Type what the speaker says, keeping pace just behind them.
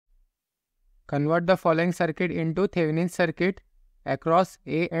Convert the following circuit into Thevenin circuit across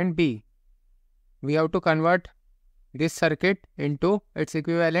A and B. We have to convert this circuit into its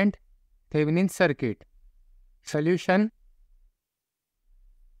equivalent Thevenin circuit. Solution.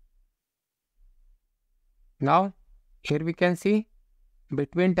 Now, here we can see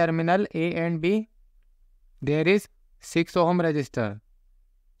between terminal A and B, there is 6 ohm resistor.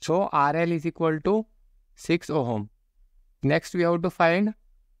 So, RL is equal to 6 ohm. Next, we have to find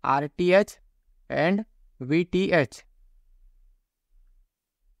RTH and VTH.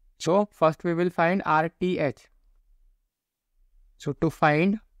 So, first we will find RTH. So, to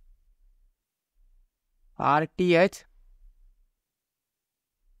find RTH,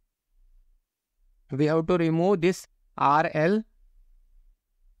 we have to remove this RL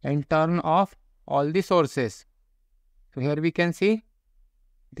and turn off all the sources. So, here we can see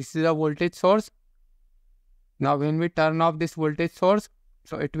this is a voltage source. Now, when we turn off this voltage source,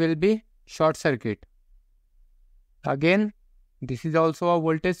 so it will be short circuit. Again, this is also a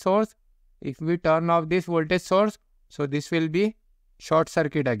voltage source. If we turn off this voltage source, so this will be short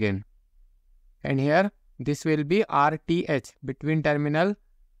circuit again. And here, this will be RTH between terminal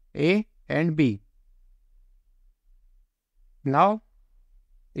A and B. Now,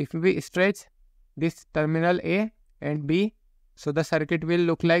 if we stretch this terminal A and B, so the circuit will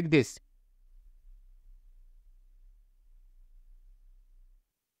look like this.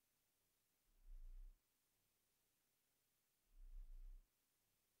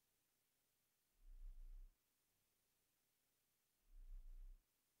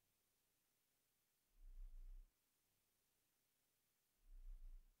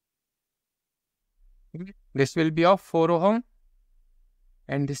 This will be of 4 ohm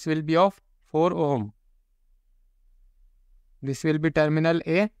and this will be of 4 ohm. This will be terminal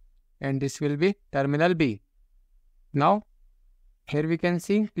A and this will be terminal B. Now, here we can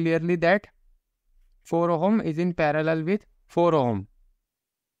see clearly that 4 ohm is in parallel with 4 ohm.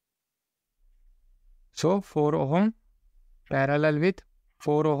 So, 4 ohm parallel with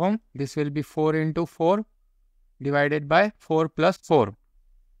 4 ohm. This will be 4 into 4 divided by 4 plus 4.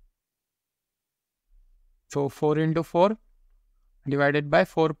 So, 4 into 4 divided by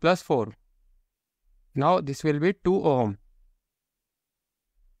 4 plus 4. Now, this will be 2 ohm.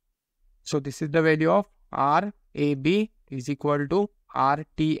 So, this is the value of RAB is equal to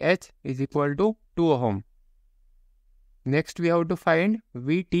RTH is equal to 2 ohm. Next, we have to find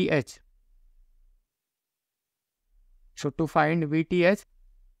VTH. So, to find VTH,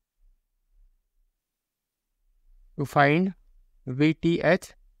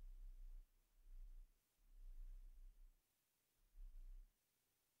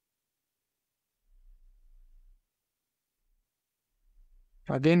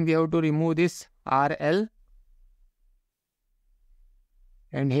 again we have to remove this RL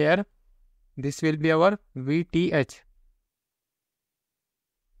and here this will be our VTH.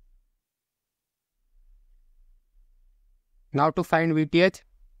 Now to find VTH,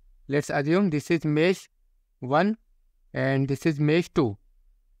 let's assume this is mesh 1 and this is mesh 2.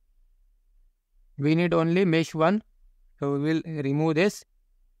 We need only mesh 1, so we will remove this,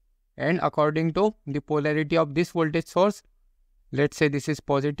 and according to the polarity of this voltage source, let's say this is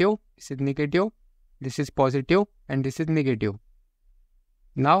positive, this is negative, this is positive and this is negative.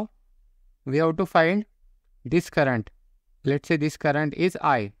 Now, we have to find this current. Let's say this current is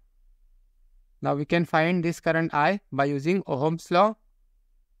I. Now, we can find this current I by using Ohm's law.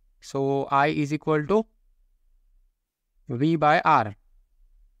 So, I is equal to V by R.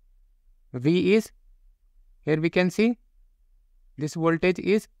 V is, here we can see, this voltage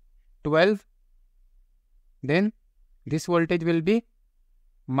is 12. Then, this voltage will be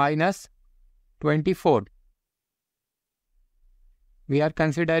minus 24. We are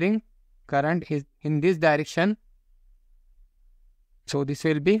considering current is in this direction. So, this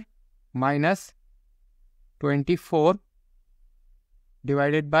will be minus 24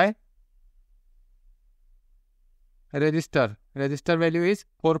 divided by resistor. Resistor value is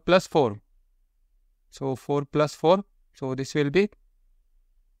 4 plus 4. So, 4 plus 4. So, this will be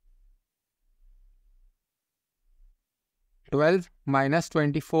 12 minus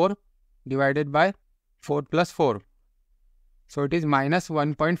 24 divided by 4 plus 4. So, it is minus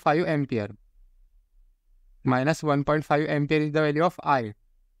 1.5 ampere. Minus 1.5 ampere is the value of I.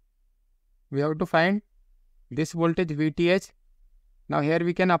 We have to find this voltage VTH. Now, here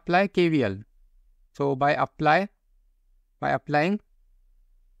we can apply KVL. So, by applying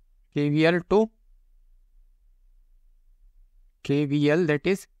KVL to KVL, that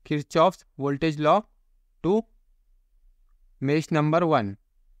is Kirchhoff's voltage law, to mesh number 1.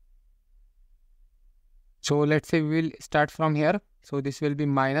 So, let's say we will start from here. So, this will be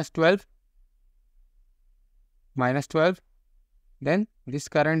minus 12 minus 12. Then this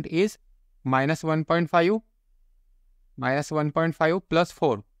current is minus 1.5 plus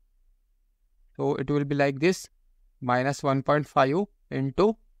 4. So it will be like this, minus 1.5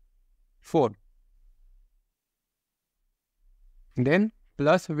 into 4. Then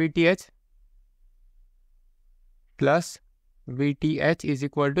plus VTH is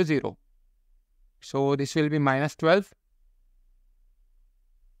equal to 0. So this will be minus 12,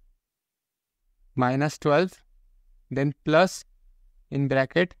 then plus in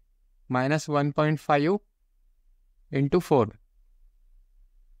bracket minus 1.5 into 4.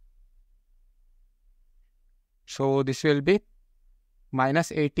 So this will be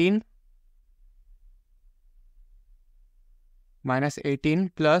minus 18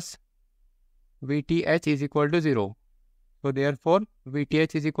 plus VTH is equal to 0. So therefore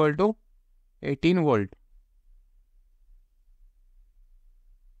VTH is equal to 18 volt.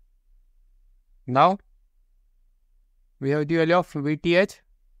 Now we have the value of VTH,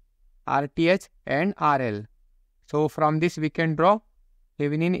 RTH and RL. So from this we can draw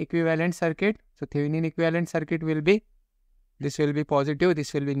Thevenin equivalent circuit. So Thevenin equivalent circuit will be, this will be positive,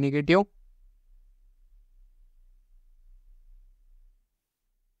 this will be negative.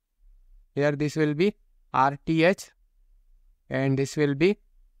 Here this will be RTH and this will be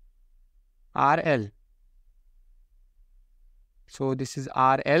RL. So this is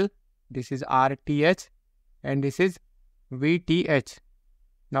RL, this is RTH and this is VTH.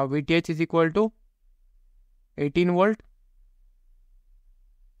 Now VTH is equal to 18 volt,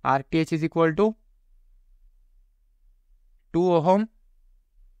 RTH is equal to 2 ohm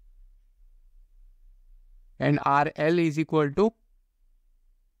and RL is equal to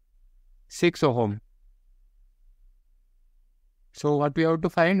 6 ohm. So what we have to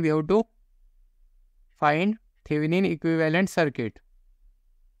find? We have to find Thevenin equivalent circuit.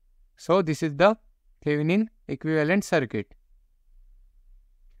 So this is the Thevenin equivalent circuit.